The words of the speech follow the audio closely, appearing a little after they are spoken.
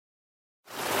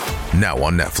Now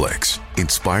on Netflix,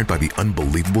 inspired by the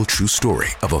unbelievable true story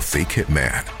of a fake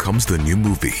hitman, comes the new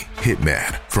movie,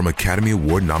 Hitman, from Academy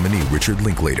Award nominee Richard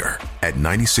Linklater. At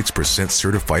 96%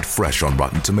 certified fresh on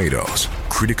Rotten Tomatoes,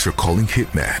 critics are calling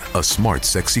Hitman a smart,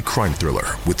 sexy crime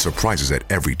thriller with surprises at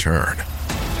every turn.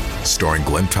 Starring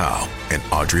Glenn Powell and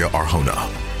Adria Arjona,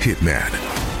 Hitman.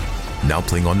 Now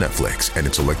playing on Netflix and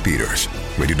in select theaters.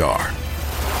 Rated R.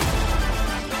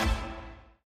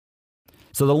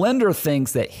 So the lender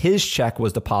thinks that his check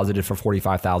was deposited for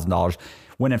 $45,000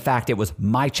 when in fact it was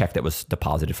my check that was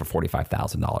deposited for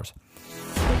 $45,000.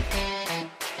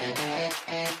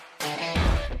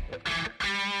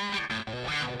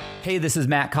 Hey, this is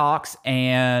Matt Cox,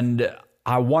 and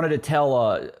I wanted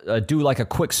to do like a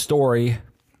quick story.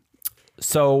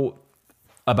 So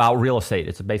about real estate.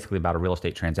 It's basically about a real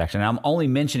estate transaction. And I'm only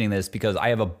mentioning this because I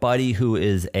have a buddy who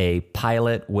is a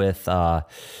pilot with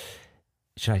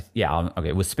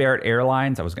with Spirit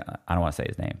Airlines. I don't want to say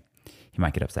his name. He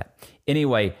might get upset.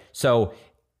 Anyway, so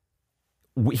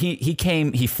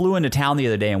he flew into town the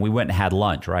other day and we went and had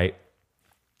lunch, right?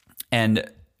 And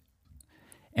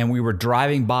we were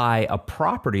driving by a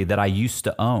property that I used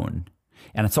to own.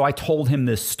 And so I told him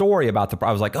this story about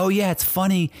I was like, oh yeah, it's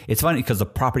funny. It's funny because the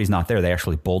property's not there. They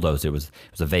actually bulldozed. It was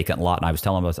a vacant lot. And I was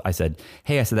telling him, I said,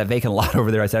 that vacant lot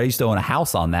over there, I said, I used to own a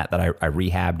house on that I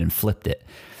rehabbed and flipped it.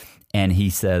 And he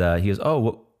said, he goes,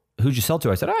 oh, who'd you sell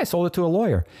to? I said, I sold it to a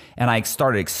lawyer. And I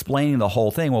started explaining the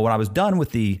whole thing. Well, when I was done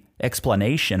with the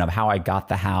explanation of how I got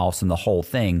the house and the whole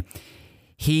thing,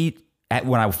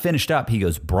 when I finished up, he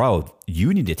goes, bro,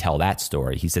 you need to tell that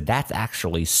story. He said, that's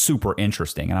actually super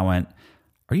interesting. And I went,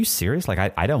 are you serious? Like,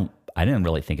 I didn't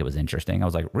really think it was interesting. I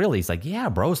was like, really? He's like, yeah,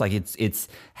 bro. It's like, it's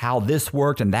how this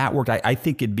worked and that worked. I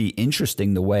think it'd be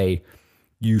interesting the way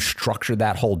you structured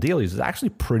that whole deal. He was actually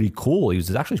pretty cool. He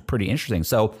was actually pretty interesting.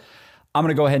 So I'm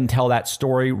going to go ahead and tell that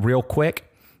story real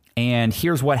quick. And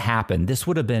here's what happened. This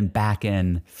would have been back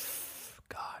in,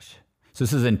 so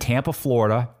this is in Tampa,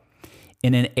 Florida,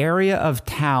 in an area of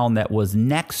town that was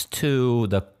next to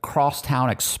the Crosstown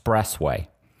Expressway.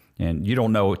 And you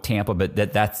don't know Tampa, but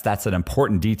that's an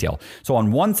important detail. So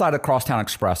on one side of Crosstown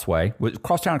Expressway,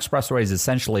 Crosstown Expressway is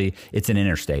essentially, it's an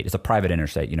interstate. It's a private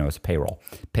interstate. It's a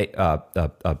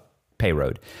pay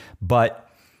road, but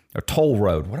a toll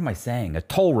road. What am I saying? A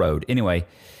toll road. Anyway,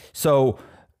 so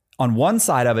on one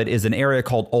side of it is an area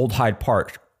called Old Hyde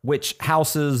Park, which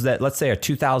houses that, let's say a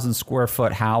 2,000 square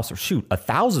foot house, or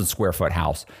 1,000 square foot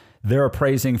house, they're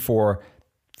appraising for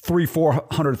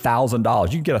 $300,000-$400,000.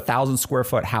 You can get a 1,000 square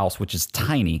foot house, which is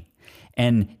tiny,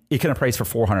 and it can appraise for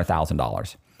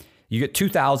 $400,000. You get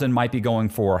 2,000 might be going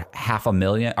for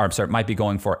 $500,000, might be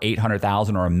going for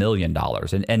 $800,000 or $1 million.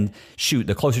 And shoot,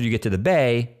 the closer you get to the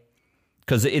bay,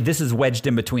 because this is wedged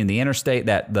in between the interstate,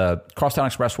 that the Crosstown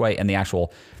Expressway, and the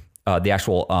actual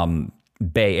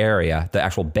Bay Area, the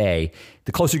actual bay.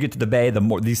 The closer you get to the bay, the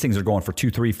more these things are going for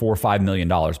 $2, $3, $4, $5 million.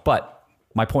 But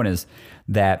my point is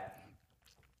that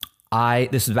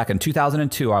this is back in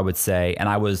 2002, I would say. And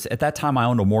at that time, I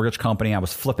owned a mortgage company. I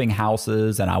was flipping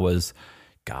houses, and I was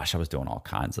doing all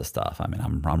kinds of stuff. I mean,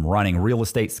 I'm running real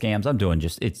estate scams. I'm doing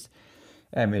it's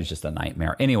just a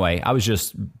nightmare. Anyway, I was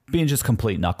just being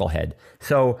complete knucklehead.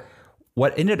 So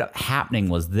what ended up happening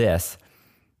was this.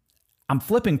 I'm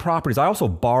flipping properties. I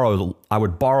would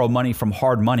borrow money from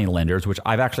hard money lenders, which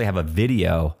I actually have a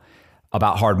video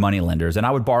about hard money lenders. And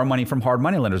I would borrow money from hard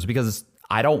money lenders because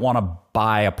I don't want to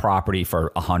buy a property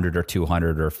for 100 or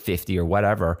 200 or 50 or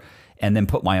whatever and then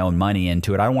put my own money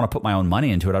into it. I don't want to put my own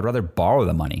money into it. I'd rather borrow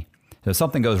the money. So if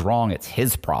something goes wrong, it's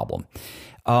his problem.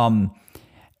 And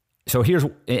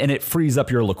it frees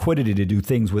up your liquidity to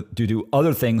do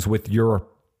other things with your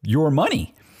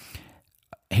money.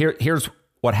 Here's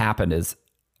what happened is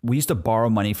we used to borrow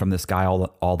money from this guy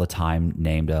all the time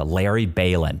named Larry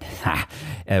Balin.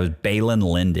 It was Balin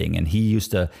Lending, and he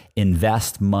used to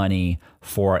invest money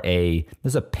for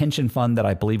there's a pension fund that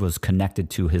I believe was connected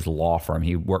to his law firm.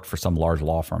 He worked for some large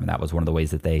law firm, and that was one of the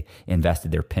ways that they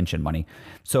invested their pension money.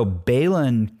 So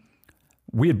Balin,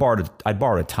 I'd borrowed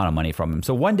a ton of money from him.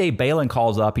 So one day Balin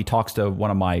calls up, he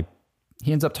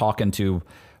ends up talking to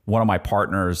one of my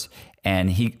partners,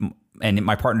 and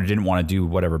my partner didn't want to do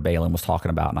whatever Balin was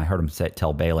talking about. And I heard him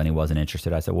tell Balin he wasn't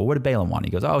interested. I said, well, what did Balin want?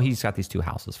 He goes, oh, he's got these 2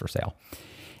 houses for sale.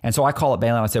 And so I call up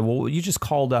Balin. I said, well, you just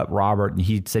called up Robert, and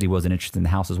he said he wasn't interested in the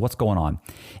houses. What's going on?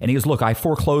 And he goes, look, I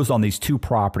foreclosed on these 2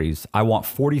 properties. I want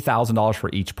 $40,000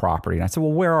 for each property. And I said,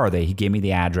 well, where are they? He gave me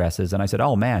the addresses. And I said,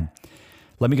 oh, man,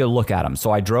 let me go look at them. So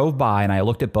I drove by, and I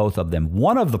looked at both of them.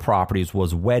 One of the properties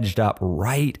was wedged up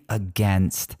right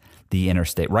against the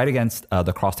interstate, right against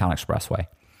the Crosstown Expressway.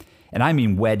 And I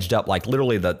mean wedged up, like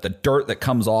literally the dirt that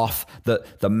comes off,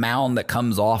 the mound that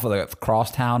comes off of the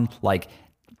crosstown, like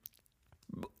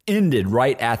ended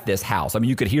right at this house. I mean,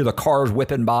 you could hear the cars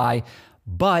whipping by,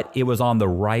 but it was on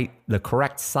the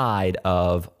correct side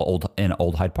of Old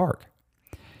Hyde Park.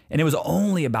 And it was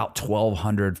only about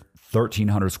 1,200,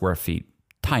 1,300 square feet.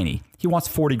 Tiny. He wants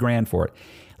 40 grand for it.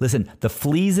 Listen, the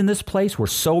fleas in this place were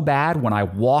so bad when I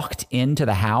walked into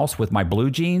the house with my blue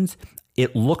jeans,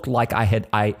 it looked like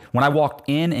when I walked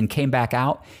in and came back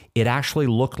out, it actually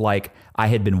looked like I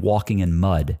had been walking in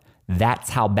mud. That's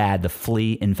how bad the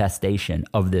flea infestation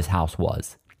of this house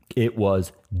was. It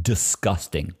was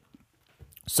disgusting.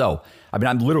 So, I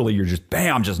mean, you're just,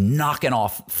 bam, just knocking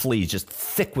off fleas, just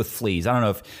thick with fleas. I don't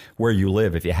know where you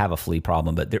live, if you have a flea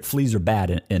problem, but fleas are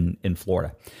bad in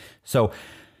Florida. So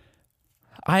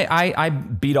I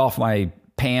beat off my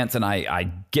pants and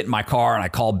I get in my car and I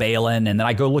call Balin, and then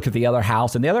I go look at the other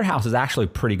house, and the other house is actually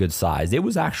pretty good size. It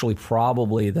was actually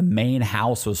the main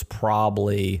house was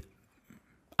probably,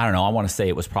 I don't know, I want to say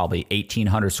it was probably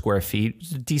 1,800 square feet. It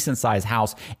was a decent sized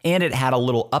house. And it had a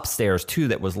little upstairs too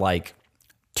that was like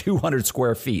 200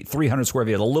 square feet, 300 square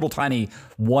feet, a little tiny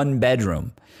 1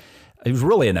 bedroom. It was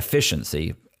really an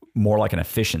efficiency, more like an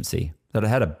efficiency. That it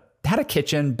had a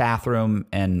kitchen, bathroom,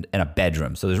 and a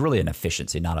bedroom. So there's really an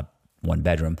efficiency, not a 1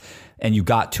 bedroom. And you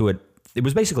got to it. It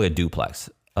was basically a duplex,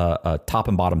 a top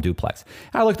and bottom duplex.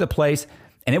 I looked at the place,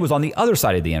 and it was on the other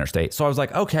side of the interstate. So I was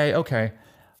like, okay.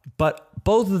 But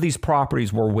both of these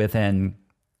properties were within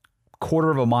quarter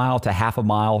of a mile to half a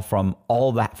mile from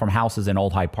from houses in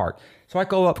Old Hyde Park. So I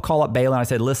call up Balin. I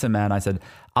said, listen, man, I said,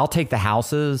 I'll take the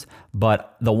houses,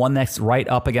 but the one that's right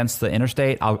up against the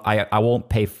interstate, I won't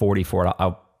pay 40 for it.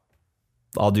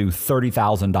 I'll do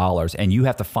 $30,000, and you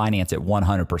have to finance it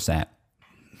 100%.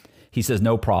 He says,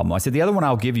 no problem. I said, the other one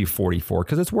I'll give you 40 for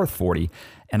because it's worth 40.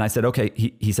 And I said, okay.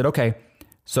 He said, okay.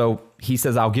 So he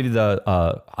says, I'll give you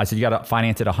I said, you got to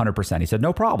finance it 100%. He said,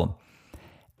 no problem.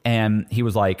 And he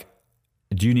was like,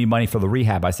 do you need money for the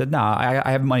rehab? I said, no,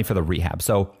 I have money for the rehab.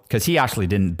 So, because he actually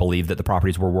didn't believe that the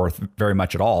properties were worth very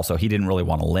much at all. So he didn't really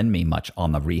want to lend me much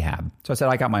on the rehab. So I said,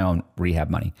 I got my own rehab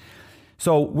money.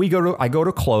 So I go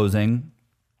to closing.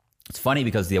 It's funny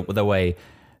because the way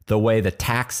the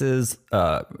taxes,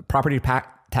 property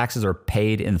taxes are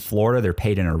paid in Florida, they're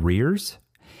paid in arrears.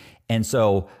 And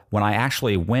so when I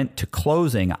actually went to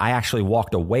closing, I actually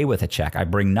walked away with a check. I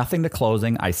bring nothing to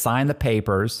closing. I sign the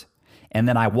papers, and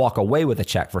then I walk away with a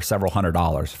check for several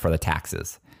 $100s for the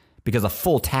taxes because a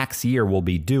full tax year will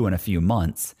be due in a few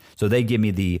months. So they give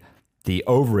me the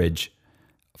overage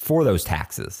for those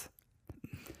taxes.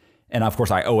 And of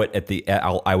course I owe it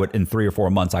I would in 3 or 4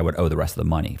 months, I would owe the rest of the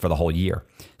money for the whole year.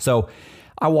 So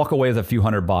I walk away with a few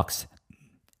 $100,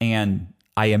 and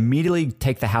I immediately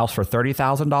take the house for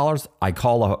 $30,000. I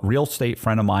call a real estate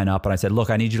friend of mine up and I said, look,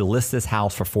 I need you to list this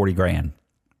house for 40 grand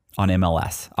on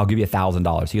MLS. I'll give you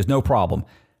 $1,000. He goes, no problem.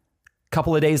 A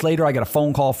couple of days later, I get a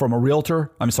phone call from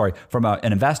from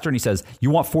an investor. And he says, you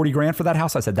want 40 grand for that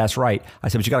house? I said, that's right. I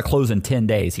said, but you got to close in 10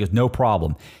 days. He goes, no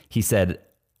problem. He said,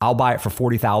 I'll buy it for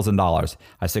 $40,000.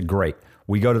 I said, great.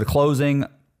 We go to the closing,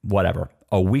 whatever.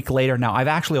 A week later. Now I've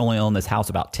actually only owned this house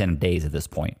about 10 days at this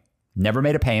point. Never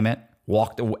made a payment.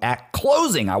 At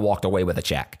closing, I walked away with a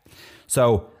check.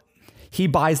 So he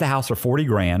buys the house for 40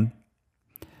 grand.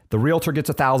 The realtor gets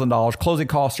 $1,000. Closing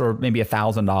costs are maybe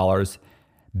 $1,000.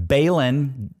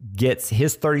 Balin gets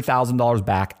his $30,000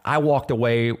 back. I walked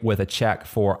away with a check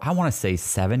for, I want to say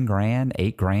 7 grand,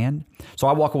 8 grand. So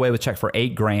I walk away with a check for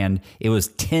 8 grand. It was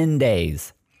 10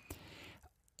 days.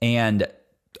 And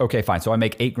okay, fine. So I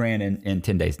make 8 grand in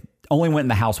 10 days. Only went in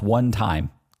the house one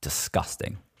time.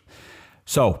 Disgusting.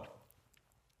 So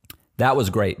that was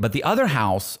great. But the other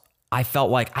house, I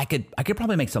felt like I could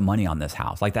probably make some money on this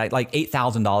house. Like that, like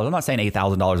 $8,000. I'm not saying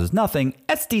 $8,000 is nothing.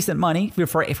 That's decent money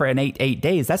for an 8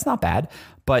 days. That's not bad.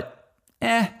 But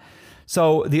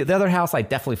So the other house, I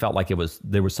definitely felt like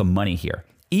there was some money here,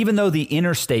 even though the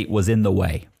interstate was in the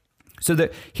way.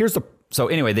 So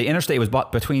anyway, the interstate was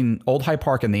bought between Old Hyde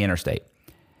Park and the interstate.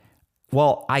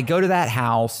 Well, I go to that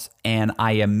house and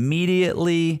I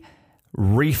immediately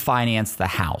refinance the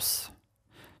house.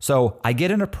 So I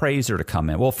get an appraiser to come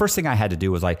in. Well, first thing I did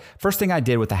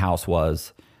with the house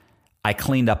was I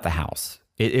cleaned up the house.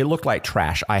 It looked like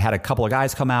trash. I had a couple of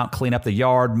guys come out, clean up the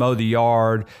yard, mow the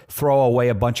yard, throw away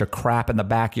a bunch of crap in the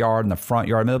backyard and the front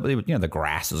yard. The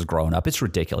grass is growing up. It's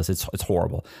ridiculous. It's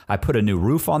horrible. I put a new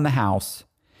roof on the house,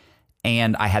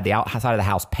 and I had the outside of the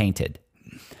house painted.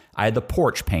 I had the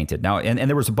porch painted. Now, and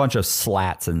there was a bunch of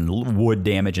slats and wood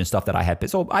damage and stuff that I had.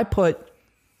 So I put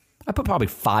probably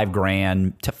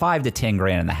 $5 to $10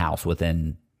 grand in the house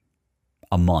within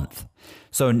a month.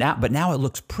 So now it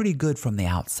looks pretty good from the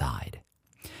outside.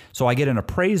 So I get an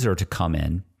appraiser to come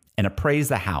in and appraise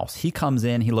the house. He comes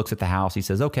in, he looks at the house, he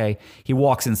says, okay. He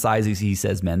walks inside, he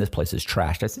says, man, this place is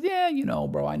trashed. I said, yeah,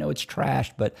 bro, I know it's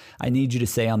trashed, but I need you to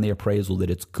say on the appraisal that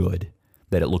it's good,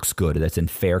 that it looks good, that it's in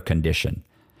fair condition.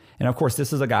 And of course,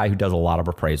 this is a guy who does a lot of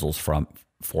appraisals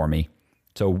for me.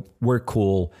 So we're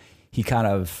cool. He kind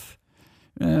of,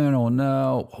 I don't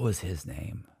know, what was his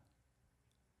name?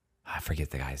 I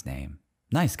forget the guy's name.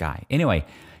 Nice guy. Anyway,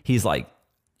 he's like,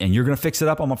 and you're going to fix it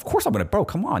up? Of course I'm going to, bro,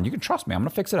 come on. You can trust me. I'm going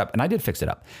to fix it up. And I did fix it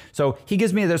up. So he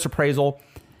gives me this appraisal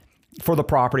for the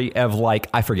property of like,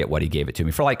 I forget what he gave it to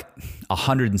me, for like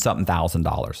 $100 and something thousand.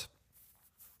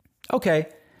 Okay.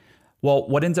 Well,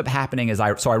 what ends up happening is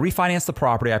I refinance the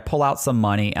property, I pull out some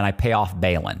money, and I pay off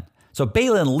Balin. So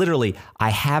Balin, literally, I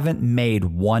haven't made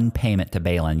one payment to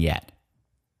Balin yet.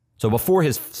 So before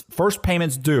his first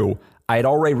payment's due, I had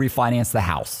already refinanced the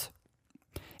house,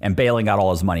 and Balin got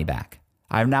all his money back.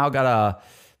 I've now got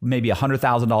maybe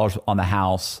 $100,000 on the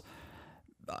house.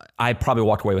 I probably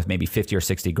walked away with maybe 50 or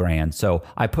 60 grand. So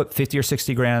I put 50 or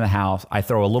 60 grand in the house. I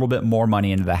throw a little bit more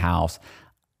money into the house.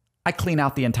 I clean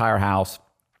out the entire house.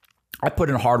 I put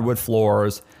in hardwood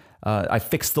floors. I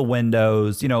fixed the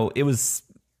windows. It was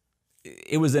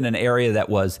in an area that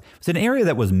was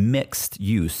mixed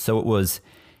use. So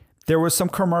there was some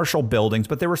commercial buildings,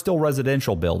 but there were still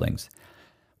residential buildings.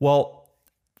 Well,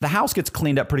 the house gets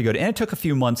cleaned up pretty good, and it took a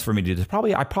few months for me to do this.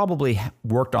 I probably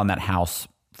worked on that house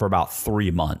for about 3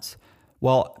 months.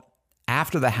 Well,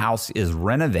 after the house is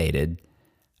renovated,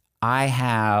 I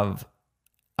have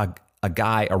a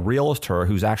guy, a realtor,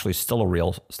 who's actually still a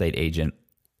real estate agent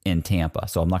in Tampa.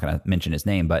 So I'm not going to mention his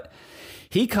name, but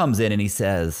he comes in and he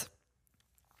says,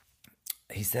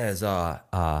 Matt,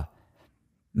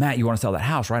 you want to sell that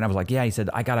house, right? And I was like, yeah. He said,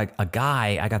 I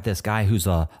got this guy who's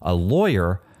a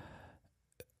lawyer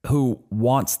who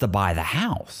wants to buy the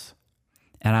house.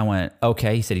 And I went,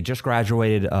 okay. He said he just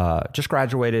graduated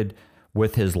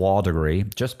with his law degree,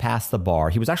 just passed the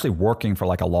bar. He was actually working for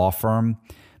like a law firm,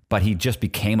 but he just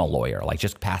became a lawyer, like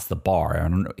just passed the bar. I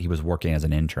don't know, he was working as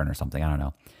an intern or something. I don't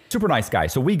know. Super nice guy.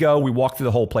 So we walk through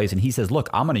the whole place, and he says,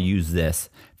 look, I'm going to use this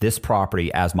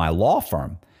property as my law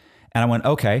firm. And I went,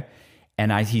 okay.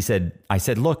 And I said,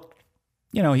 look,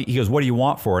 he goes, what do you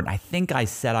want for it? And I think I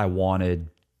said I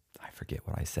forget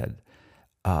what I said.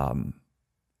 I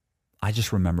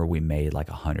just remember we made like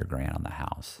 $100 grand on the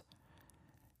house.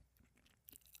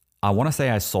 I want to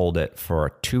say I sold it for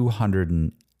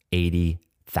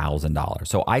 $280,000.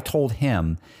 So I told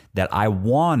him that I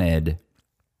wanted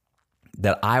to make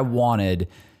that I wanted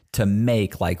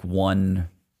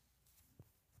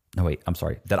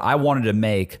to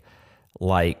make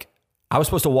like, I was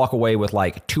supposed to walk away with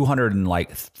like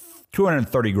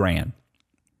 230 grand.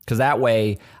 Because that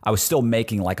way I was still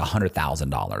making like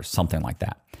 $100,000, something like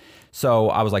that. So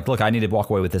I was like, look, I need to walk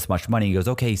away with this much money. He goes,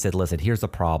 okay. He said, listen, here's the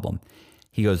problem.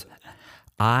 He goes,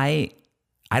 I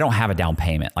don't have a down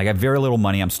payment. Like I have very little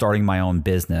money. I'm starting my own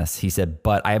business. He said,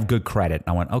 but I have good credit.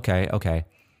 And I went, okay.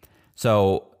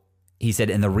 So he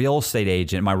said, and the real estate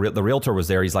agent, the realtor was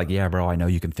there. He's like, yeah, bro, I know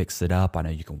you can fix it up. I know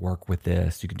you can work with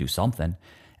this. You can do something.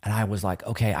 And I was like,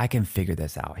 okay, I can figure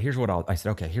this out. I said,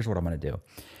 okay, here's what I'm going to do.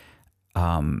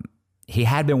 He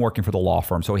had been working for the law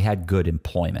firm, so he had good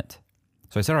employment.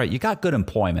 So I said, all right, you got good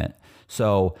employment. He's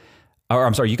got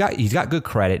good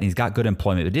credit and he's got good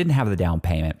employment, but didn't have the down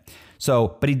payment.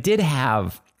 So, but he did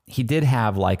have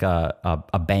like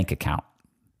a bank account,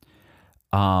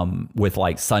 with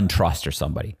like SunTrust or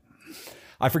somebody.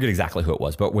 I forget exactly who it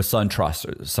was, but with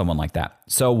SunTrust or someone like that.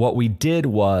 So what we did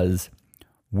was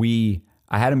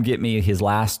I had him get me his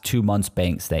last 2 months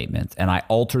bank statements, and I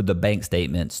altered the bank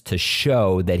statements to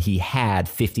show that he had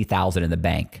 $50,000 in the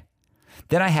bank.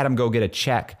 Then I had him go get a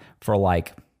check for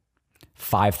like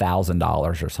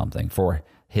 $5,000 or something for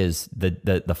for like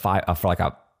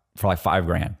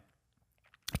 $5,000,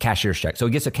 a cashier's check. So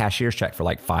he gets a cashier's check for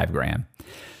like $5,000.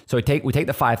 So we take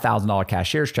the $5,000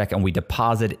 cashier's check and we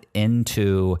deposit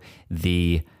into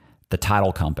the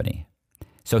title company.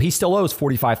 So he still owes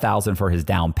 $45,000 for his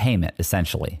down payment,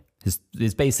 essentially. His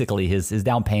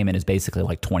down payment is basically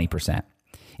like 20%.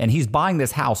 And he's buying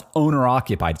this house owner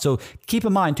occupied. So keep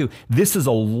in mind too, this is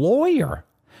a lawyer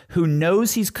who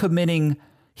knows he's committing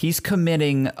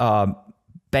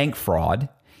bank fraud.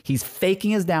 He's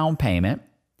faking his down payment.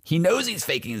 He knows he's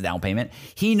faking his down payment.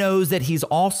 He knows that he's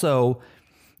also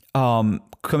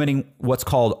committing what's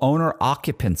called owner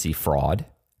occupancy fraud,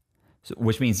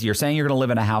 which means you're saying you're going to live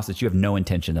in a house that you have no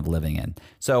intention of living in.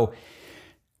 So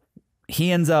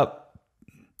he ends up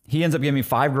he ends up giving me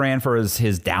 $5,000 for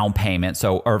his down payment.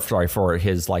 For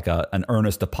his like an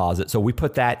earnest deposit. So we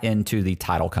put that into the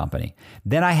title company.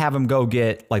 Then I have him go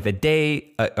get like the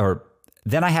day,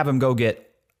 then I have him go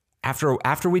get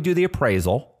after we do the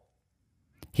appraisal,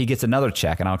 he gets another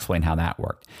check, and I'll explain how that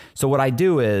worked. So what I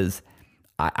do is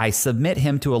I submit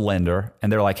him to a lender, and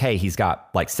they're like, hey, he's got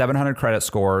like 700 credit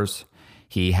scores.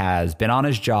 He has been on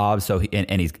his job,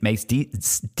 and he makes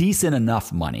decent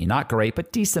enough money. Not great,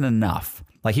 but decent enough.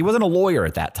 Like he wasn't a lawyer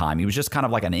at that time. He was just kind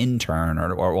of like an intern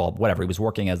or whatever. He was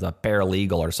working as a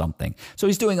paralegal or something. So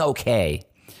he's doing okay.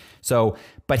 So,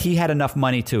 but he had enough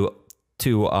money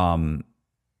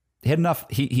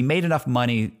he made enough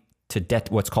money to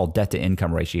debt, what's called debt to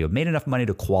income ratio, made enough money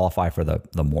to qualify for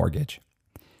the mortgage,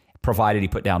 provided he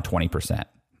put down 20%.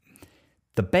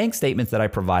 The bank statements that I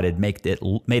provided made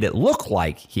it look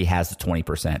like he has the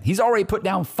 20%. He's already put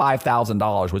down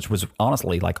 $5,000, which was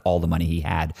honestly like all the money he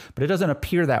had, but it doesn't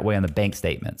appear that way on the bank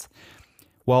statements.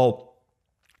 Well,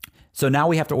 so now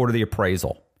we have to order the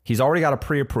appraisal. He's already got a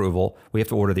pre-approval. We have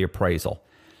to order the appraisal.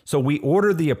 So we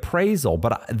order the appraisal,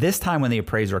 but this time when the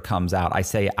appraiser comes out, I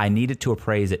say I need it to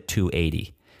appraise at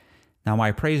 280. Now my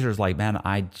appraiser's like, man,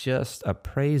 I just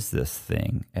appraised this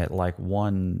thing at like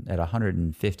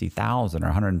 150,000 or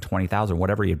 120,000,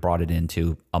 whatever he had brought it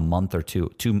into a month or 3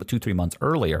 months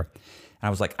earlier. And I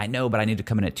was like, I know, but I need to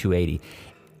come in at 280.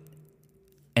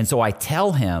 And so I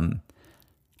tell him,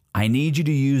 I need you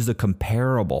to use the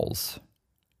comparables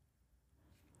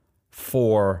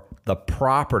for the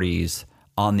properties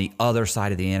on the other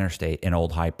side of the interstate in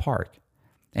Old Hyde Park.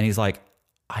 And he's like,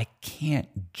 I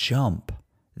can't jump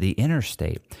the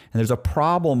interstate. And there's a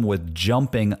problem with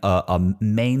jumping a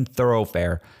main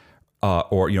thoroughfare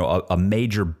or a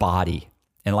major body.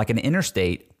 And like an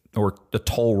interstate or the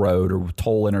toll road or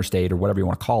toll interstate or whatever you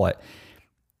want to call it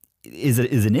is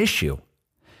an issue.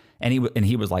 And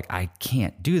he was like, I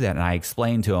can't do that. And I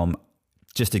explained to him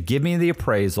just to give me the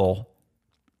appraisal.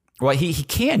 Well, he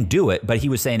can do it, but he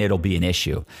was saying it'll be an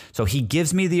issue. So he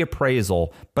gives me the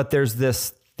appraisal, but there's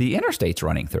the interstate's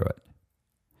running through it.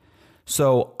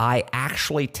 So I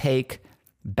actually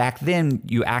back then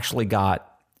you actually got,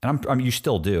 and you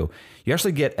still do, you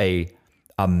actually get a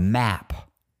map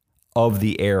of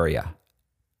the area,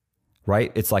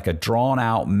 right? It's like a drawn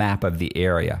out map of the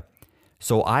area.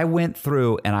 So I went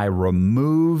through and I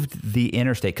removed the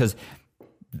interstate because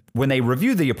when they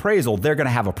review the appraisal, they're going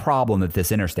to have a problem that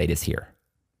this interstate is here.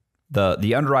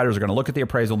 The underwriters are going to look at the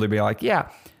appraisal. They'll be like, yeah,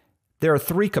 there are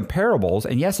 3 comparables,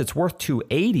 and yes, it's worth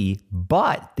 280,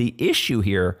 but the issue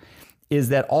here is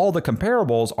that all the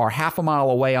comparables are half a mile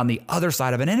away on the other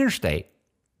side of an interstate.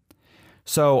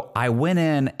 So I went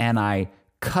in and I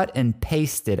cut and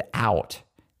pasted out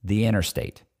the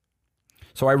interstate.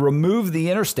 So I removed the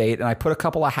interstate and I put a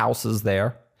couple of houses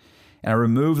there, and I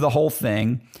removed the whole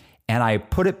thing, and I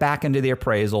put it back into the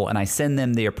appraisal, and I send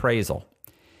them the appraisal.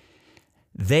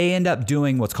 They end up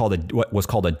doing what was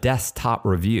called a desktop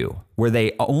review, where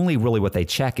they only really what they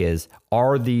check is,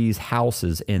 are these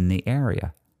houses in the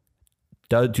area?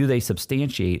 Do they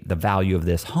substantiate the value of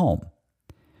this home?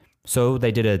 So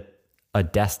they did a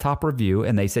desktop review,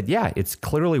 and they said, yeah, it's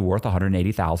clearly worth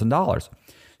 $180,000.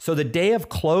 So the day of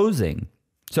closing,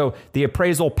 so the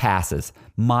appraisal passes.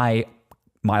 My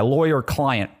lawyer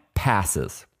client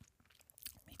passes.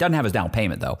 He doesn't have his down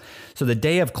payment though. So the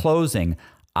day of closing,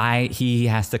 he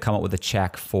has to come up with a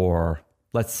check for,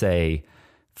 let's say,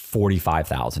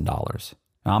 $45,000.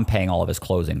 I'm paying all of his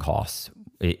closing costs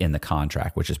in the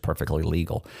contract, which is perfectly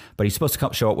legal. But he's supposed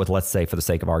to show up with, let's say, for the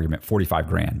sake of argument,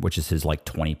 $45,000, which is his like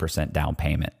 20% down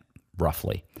payment,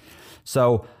 roughly.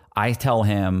 So I tell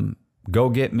him, go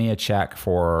get me a check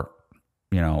for,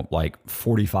 like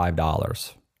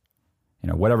 $45.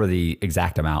 Whatever the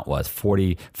exact amount was,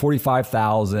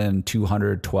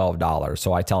 $45,212.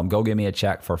 So I tell him, go give me a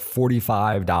check for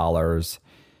 $45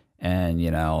 and,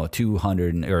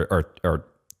 $200 or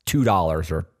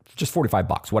 $2 or just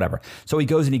 $45, whatever. So he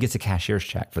goes and he gets a cashier's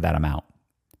check for that amount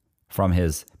from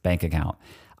his bank account.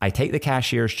 I take the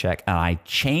cashier's check and I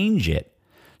change it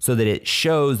so that it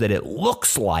shows that it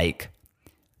looks like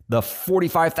the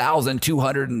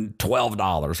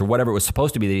 $45,212 or whatever it was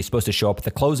supposed to be that he's supposed to show up at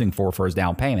the closing for his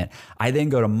down payment. I then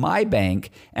go to my bank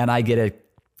and I get a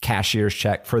cashier's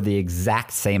check for the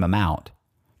exact same amount.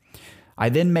 I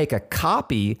then make a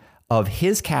copy of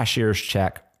his cashier's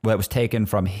check that was taken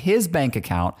from his bank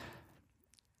account,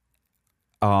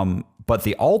 but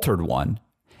the altered one,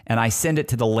 and I send it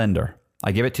to the lender.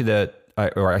 I send it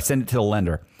to the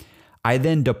lender. I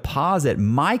then deposit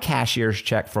my cashier's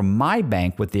check from my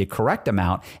bank with the correct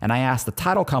amount, and I ask the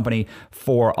title company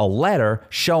for a letter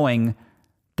showing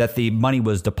that the money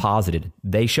was deposited.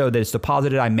 They show that it's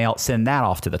deposited. I send that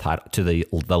off to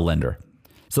the lender.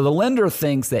 So the lender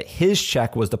thinks that his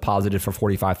check was deposited for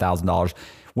 $45,000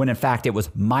 when in fact it was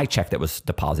my check that was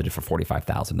deposited for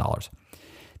 $45,000.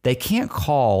 They can't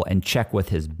call and check with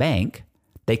his bank.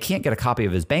 They can't get a copy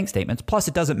of his bank statements. Plus,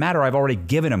 it doesn't matter. I've already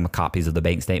given him copies of the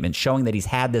bank statements showing that he's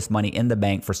had this money in the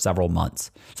bank for several months.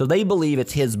 So they believe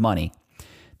it's his money.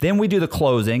 Then we do the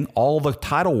closing. All the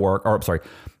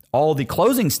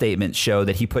closing statements show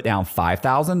that he put down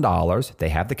 $5,000. They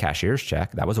have the cashier's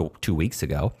check. That was 2 weeks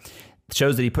ago. It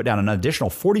shows that he put down an additional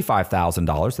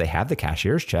 $45,000. They have the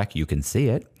cashier's check. You can see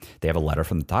it. They have a letter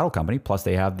from the title company. Plus,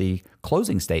 they have the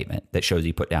closing statement that shows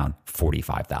he put down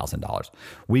 $45,000.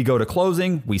 We go to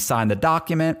closing. We sign the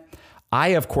document. I,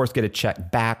 of course, get a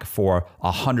check back for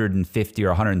 $150,000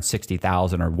 or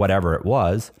 $160,000 or whatever it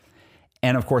was.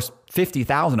 And of course,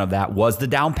 $50,000 of that was the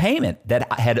down payment that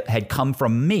had come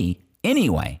from me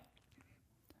anyway.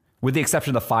 With the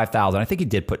exception of the $5,000. I think he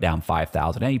did put down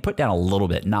 $5,000. And he put down a little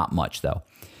bit, not much though.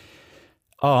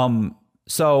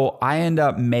 So I end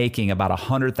up making about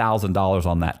 $100,000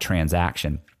 on that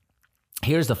transaction.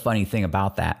 Here's the funny thing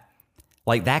about that.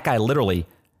 Like that guy literally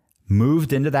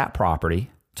moved into that property.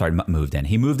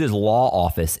 He moved his law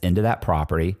office into that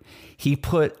property. He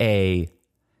put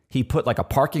like a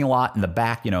parking lot in the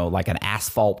back, like an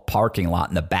asphalt parking lot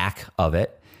in the back of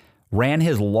it. Ran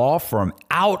his law firm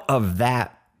out of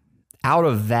that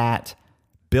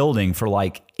building for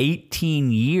like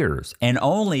 18 years. And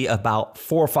only about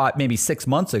 4 or 5, maybe 6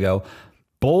 months ago,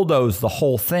 bulldozed the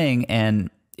whole thing. And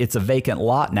it's a vacant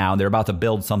lot now. They're about to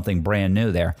build something brand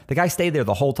new there. The guy stayed there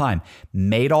the whole time,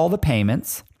 made all the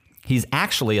payments. He's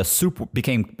actually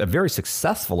became a very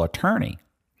successful attorney.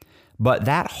 But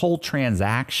that whole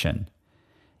transaction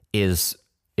is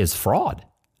fraud.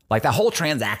 Like that whole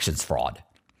transaction's fraud.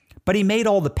 But he made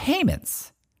all the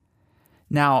payments.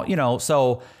 Now,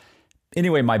 so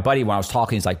anyway, my buddy, when I was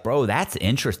talking, he's like, bro, that's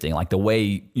interesting. Like the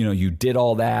way, you did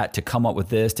all that to come up with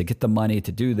this, to get the money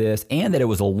to do this, and that it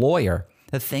was a lawyer.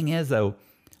 The thing is, though,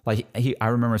 like I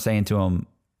remember saying to him,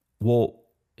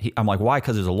 I'm like, why?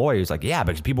 Because there's a lawyer. He's like, yeah,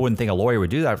 but people wouldn't think a lawyer would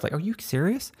do that. I was like, are you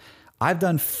serious? I've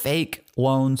done fake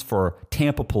loans for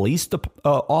Tampa police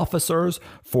officers,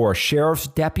 for sheriff's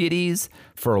deputies,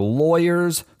 for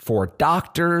lawyers, for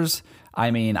doctors. I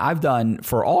mean, I've done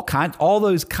for all kinds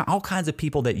of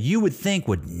people that you would think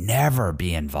would never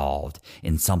be involved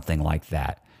in something like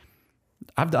that.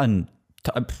 I've done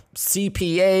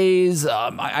CPAs.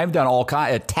 I've done all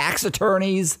kinds of tax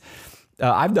attorneys.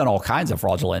 I've done all kinds of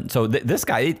fraudulent. So this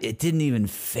guy, it didn't even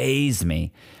faze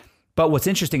me. But what's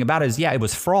interesting about it is, yeah, it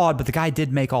was fraud, but the guy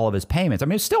did make all of his payments. I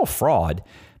mean, it's still fraud,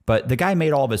 but the guy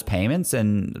made all of his payments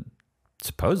and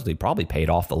supposedly probably paid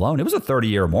off the loan. It was a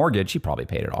 30-year mortgage. He probably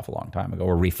paid it off a long time ago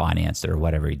or refinanced it or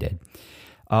whatever he did.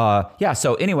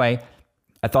 So anyway,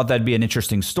 I thought that'd be an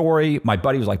interesting story. My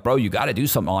buddy was like, bro, you got to do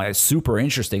something like that. It's super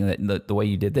interesting that the way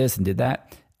you did this and did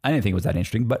that. I didn't think it was that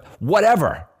interesting, but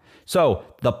whatever. So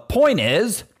the point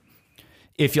is,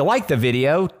 if you like the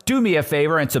video, do me a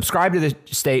favor and subscribe to the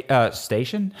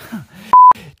station.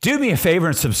 Do me a favor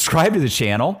and subscribe to the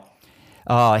channel.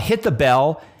 Hit the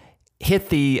bell. Hit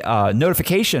the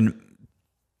notification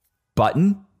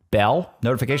button.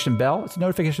 Notification bell. It's a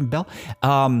notification bell.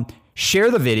 Share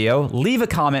the video. Leave a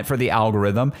comment for the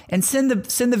algorithm. And send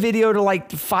the video to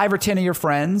like 5 or 10 of your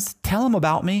friends. Tell them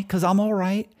about me because I'm all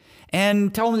right.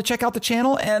 And tell them to check out the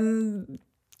channel. And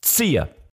see ya.